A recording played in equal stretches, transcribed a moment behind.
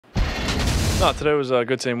No, today was a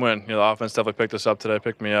good team win. The offense definitely picked us up today,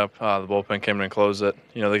 picked me up. The bullpen came in and closed it.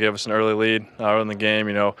 They gave us an early lead early in the game.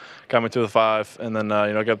 Got me through the five, and then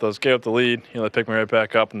gave up the lead. They picked me right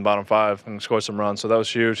back up in the bottom five and scored some runs. So that was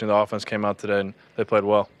huge. The offense came out today and they played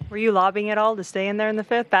well. Were you lobbing it all to stay in there in the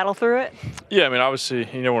fifth, battle through it? Yeah, obviously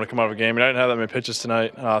you don't want to come out of a game. I didn't have that many pitches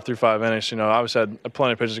tonight through 5 innings. I obviously had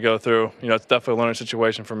plenty of pitches to go through. It's definitely a learning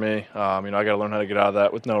situation for me. I got to learn how to get out of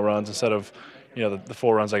that with no runs instead of the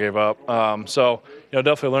 4 runs I gave up.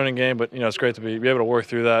 Definitely a learning game, but it's great to be able to work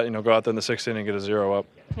through that. Go out there in the 6th inning and get a 0 up.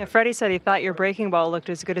 Yeah, Freddie said he thought your breaking ball looked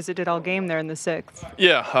as good as it did all game there in the 6th.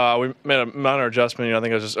 Yeah, we made a minor adjustment. I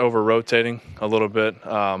think I was just over-rotating a little bit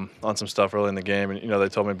on some stuff early in the game. And, they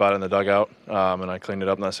told me about it in the dugout, and I cleaned it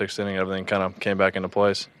up in that 6th inning. Everything kind of came back into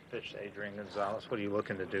place. Pitch to Adrian Gonzalez. What are you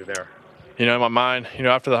looking to do there? In my mind,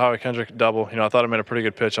 after the Howie Kendrick double, I thought I made a pretty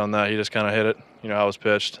good pitch on that. He just kind of hit it, how it was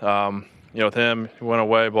pitched. With him, he went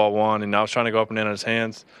away, ball one, and I was trying to go up and in on his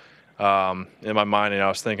hands. In my mind, I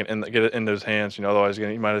was thinking, get it into his hands, otherwise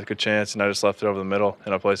he might have a good chance, and I just left it over the middle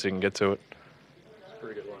in a place he can get to it. It's a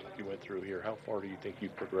pretty good run you went through here. How far do you think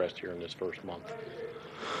you've progressed here in this first month?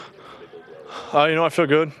 I feel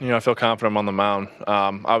good. I feel confident I'm on the mound.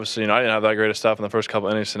 Obviously, I didn't have that great of stuff in the first couple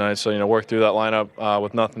innings tonight, so, work through that lineup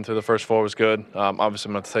with nothing through the first 4 was good. Obviously,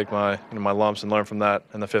 I'm going to take my, my lumps and learn from that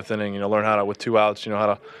in the 5th inning, learn how to, with 2 outs,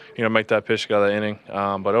 how to, make that pitch out of that inning.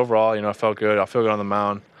 But overall, I felt good. I feel good on the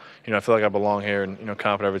mound. I feel like I belong here and,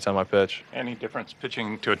 confident every time I pitch. Any difference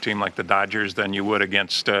pitching to a team like the Dodgers than you would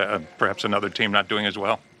against perhaps another team not doing as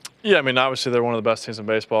well? Yeah, obviously they're one of the best teams in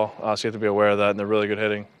baseball, so you have to be aware of that, and they're really good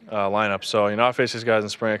hitting lineup. So, I faced these guys in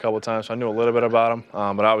spring a couple of times, so I knew a little bit about them.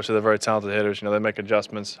 But obviously they're very talented hitters. They make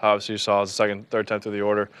adjustments. Obviously you saw it's the 2nd, 3rd time through the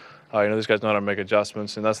order. These guys know how to make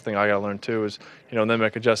adjustments, and that's the thing I got to learn too is, when they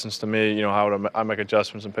make adjustments to me, how I make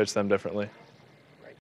adjustments and pitch them differently.